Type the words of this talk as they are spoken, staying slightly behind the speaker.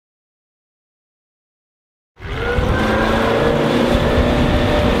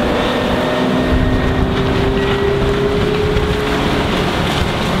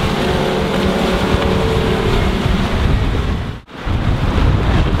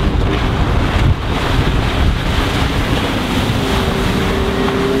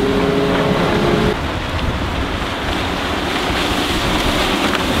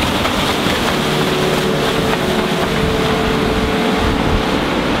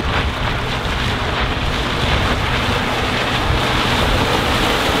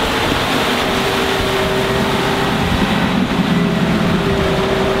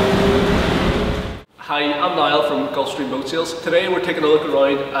Gulfstream Boat Sales. Today we're taking a look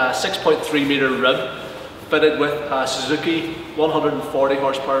around a 6.3 metre rib fitted with a Suzuki 140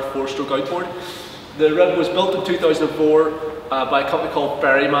 horsepower 4-stroke outboard. The rib was built in 2004 by a company called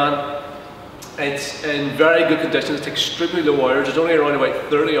Ferryman. It's in very good condition, it's extremely low hours, it's only around about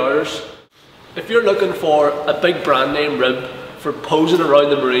 30 hours. If you're looking for a big brand name rib for posing around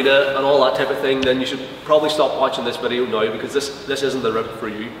the marina and all that type of thing, then you should probably stop watching this video now, because this isn't the rib for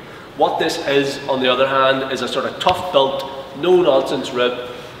you. What this is, on the other hand, is a sort of tough built, no nonsense rib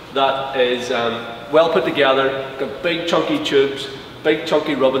that is well put together, got big chunky tubes, big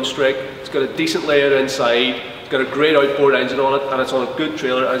chunky rubbing strake, it's got a decent layout inside, it's got a great outboard engine on it, and it's on a good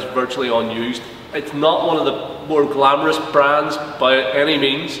trailer and it's virtually unused. It's not one of the more glamorous brands by any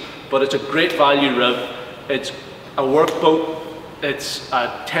means, but it's a great value rib. It's a workboat, it's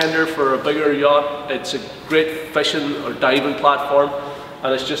a tender for a bigger yacht, it's a great fishing or diving platform,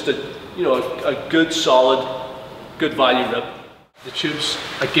 and it's just a good solid, good value rib. The tubes,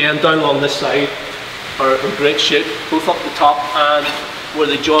 again down along this side, are in great shape, both up the top and where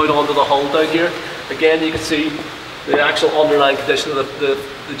they join onto the hull down here. Again, you can see the actual underlying condition of the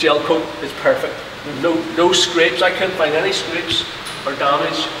gel coat is perfect. No scrapes, I couldn't find any scrapes or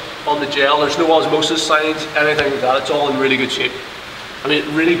damage on the gel. There's no osmosis signs, anything like that. It's all in really good shape. I mean, it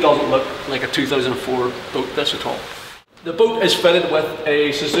really doesn't look like a 2004 boat, this at all. The boat is fitted with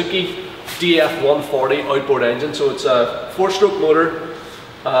a Suzuki DF140 outboard engine, so it's a 4-stroke motor.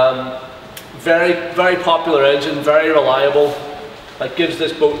 Very popular engine, very reliable. That gives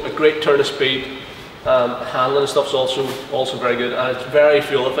this boat a great turn of speed. Handling and stuff's also very good, and it's very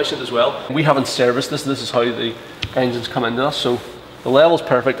fuel efficient as well. We haven't serviced this. This is how the engines come into us. So the level's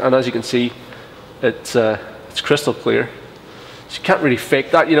perfect, and as you can see, it's crystal clear. So you can't really fake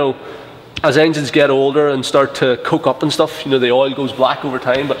that. You know, as engines get older and start to coke up and stuff, you know, the oil goes black over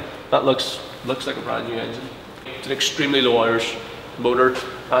time, but that looks like a brand new engine. It's an extremely low hours motor,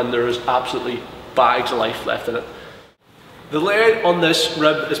 and there is absolutely bags of life left in it. The layout on this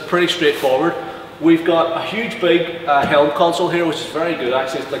rib is pretty straightforward. We've got a huge big helm console here, which is very good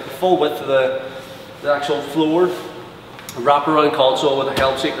actually. It's like the full width of the actual floor. A wraparound console with a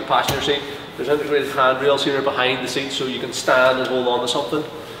helm seat and a passenger seat. There's integrated handrails here behind the seats, so you can stand and hold on to something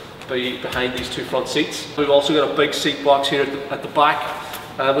behind these two front seats. We've also got a big seat box here at the back,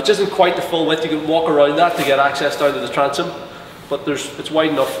 which isn't quite the full width. You can walk around that to get access down to the transom, but it's wide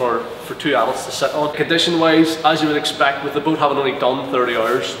enough for two adults to sit on. Condition wise, as you would expect, with the boat having only done 30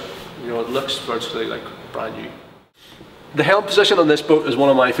 hours, you know, it looks virtually like brand new. The helm position on this boat is one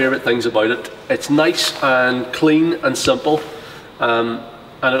of my favourite things about it. It's nice and clean and simple,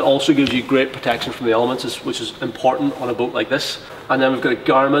 and it also gives you great protection from the elements, which is important on a boat like this. And then we've got a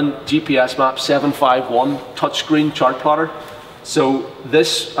Garmin GPS Map 751 touchscreen chart plotter. So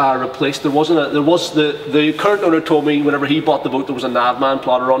this replaced, the current owner told me whenever he bought the boat there was a Navman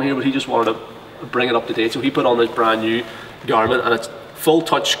plotter on here, but he just wanted to bring it up to date. So he put on this brand new Garmin, and it's full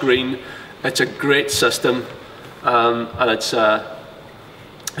touch screen. It's a great system, and it's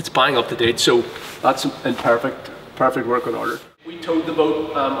bang up to date. So that's in perfect working order. We towed the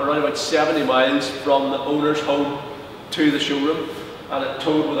boat around about 70 miles from the owner's home to the showroom, and it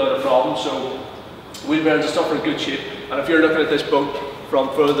towed without a problem. So wheelbearings and stuff are in good shape. And if you're looking at this boat from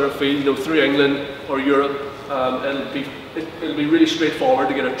further afield, you know, through England or Europe, it'll be really straightforward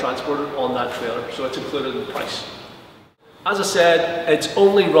to get it transported on that trailer. So it's included in the price. As I said, it's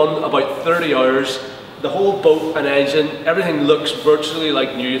only run about 30 hours. The whole boat and engine, everything looks virtually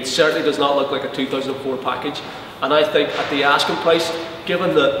like new. It certainly does not look like a 2004 package. And I think at the asking price, given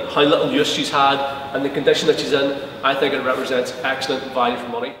how little use she's had and the condition that she's in, I think it represents excellent value for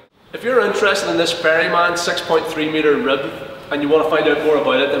money. If you're interested in this Ferryman 6.3 metre rib and you want to find out more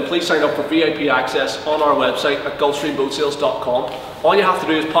about it, then please sign up for VIP access on our website at gulfstreamboatsales.com. All you have to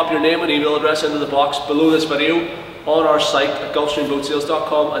do is pop your name and email address into the box below this video on our site at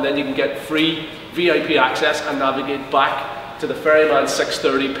gulfstreamboatsales.com, and then you can get free VIP access and navigate back to the Ferryman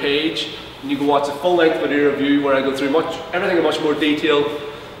 630 page. And you can watch a full-length video review where I go through everything in much more detail,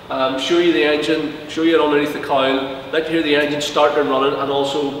 show you the engine, show you it underneath the cowl, let you hear the engine start and running, and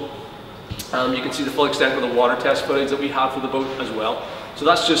also you can see the full extent of the water test footage that we have for the boat as well. So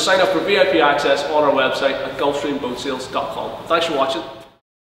that's just sign up for VIP access on our website at gulfstreamboatsales.com. Thanks for watching.